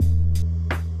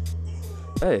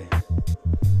Hey.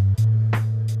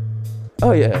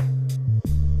 Oh, yeah.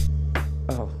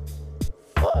 Oh.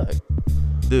 Fuck.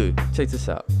 Dude, check this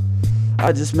out.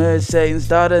 I just met Satan's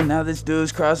daughter, now this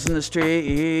dude's crossing the street.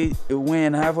 He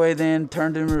went halfway, then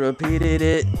turned and repeated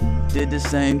it. Did the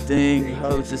same thing,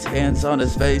 holds his hands on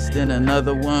his face, then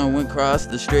another one went across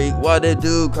the street. Why did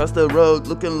dude cross the road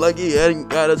looking like he hadn't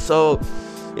got a soul?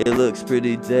 It looks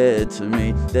pretty dead to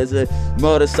me. There's a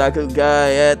motorcycle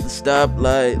guy at the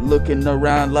stoplight looking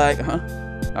around like, huh?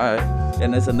 Alright,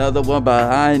 and there's another one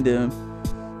behind him.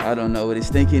 I don't know what he's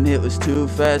thinking, it was too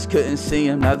fast, couldn't see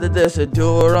him. Now that there's a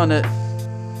door on it,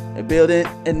 a building,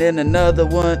 and then another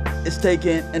one is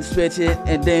taking and switching,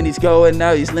 and then he's going,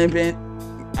 now he's limping.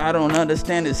 I don't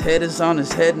understand, his head is on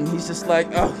his head, and he's just like,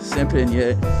 oh, simping,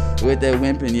 yeah, with that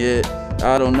wimping, yeah.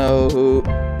 I don't know who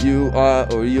you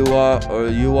are, or you are, or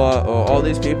you are, or all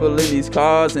these people in these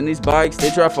cars and these bikes,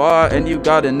 they drive far, and you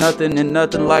got it nothing and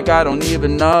nothing like I don't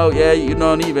even know, yeah, you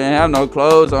don't even have no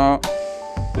clothes on.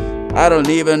 I don't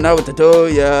even know what to do,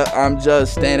 yeah, I'm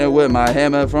just standing with my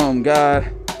hammer from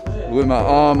God, with my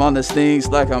arm on the stings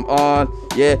like I'm on,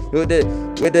 yeah, with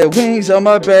the wings on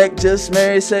my back, just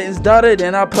married Satan's daughter,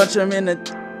 then I punch him in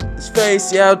his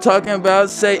face, yeah, I'm talking about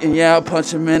Satan, yeah, I'll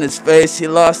punch him in his face, he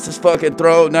lost his fucking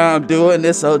throat, now I'm doing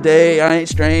this all day, I ain't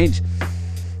strange,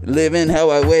 living how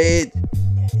I wait,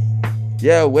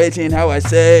 yeah, waiting how I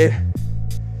save,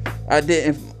 I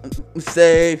didn't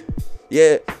save.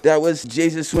 Yeah, that was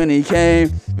Jesus when he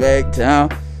came back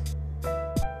down.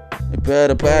 You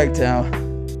better back down.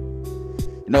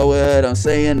 You know what I'm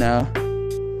saying now?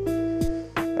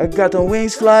 I got the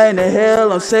wings flying to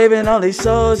hell. I'm saving all these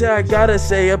souls. Yeah, I gotta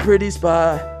say a pretty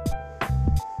spot.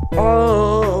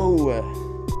 Oh,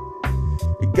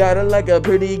 you gotta like a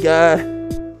pretty guy.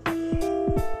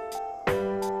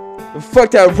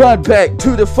 Fuck that, run back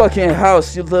to the fucking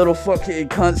house, you little fucking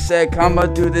cunt sack. I'ma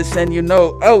do this and you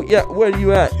know, oh yeah, where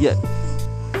you at? Yeah.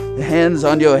 Hands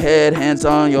on your head, hands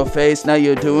on your face. Now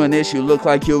you're doing this, you look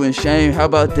like you in shame. How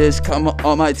about this? Come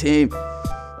on my team.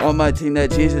 On my team,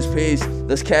 that Jesus peace.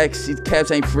 Those caps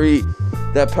ain't free.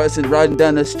 That person riding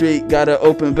down the street got an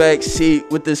open back seat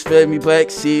with this family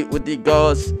black seat with the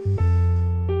gauze.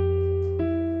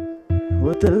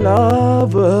 With the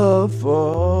lava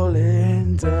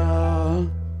falling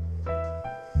down,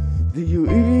 do you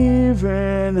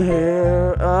even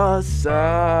hear a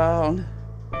sound?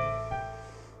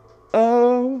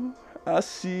 Oh, I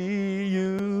see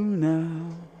you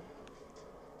now.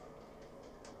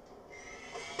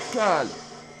 God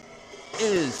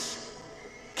is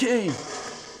King,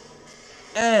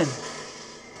 and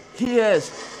He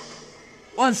has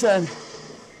one Son,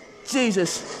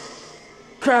 Jesus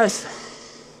Christ.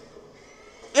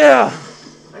 Yeah!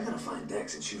 I gotta find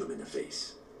Dex and shoot him in the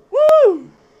face. Woo!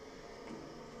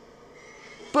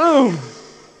 Boom!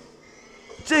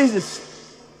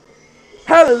 Jesus!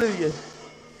 Hallelujah!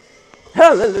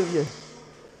 Hallelujah!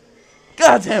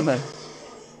 God damn it!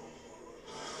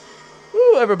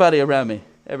 Woo! Everybody around me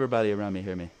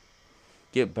hear me.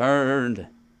 Get burned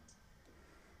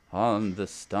on the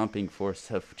stomping force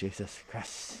of Jesus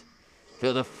Christ.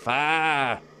 Feel the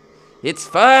fire! It's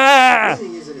fire! This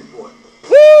thing isn't important.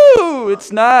 Woo!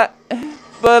 It's not,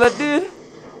 but I did,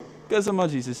 because I'm on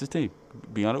Jesus' team.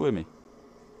 Be on it with me.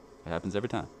 It happens every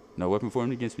time. No weapon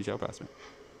formed against me shall prosper.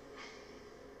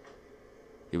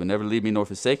 He will never leave me nor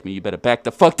forsake me. You better back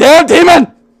the fuck down,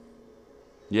 demon!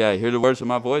 Yeah, you hear the words of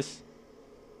my voice?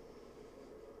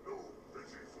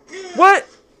 What?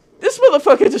 This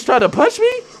motherfucker just tried to punch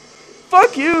me?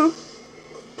 Fuck you.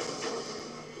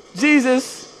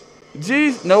 Jesus,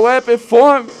 no weapon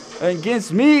formed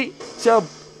against me shall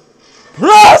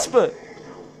prosper.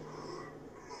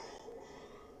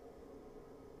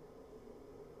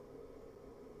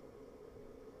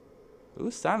 Ooh,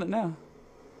 it's silent now.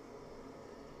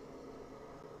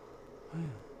 Oh, yeah.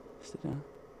 Sit down.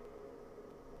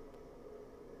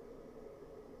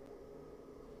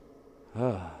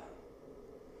 Ah.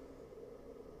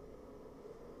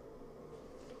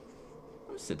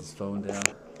 Let me sit this phone down.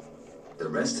 The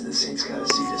rest of the saints gotta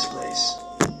see this place.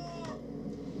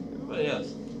 Everybody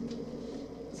else.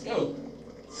 Let's go.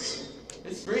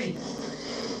 It's free.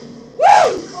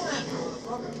 Woo!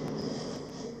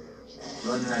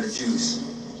 Running out of juice.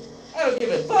 I don't give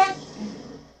a fuck.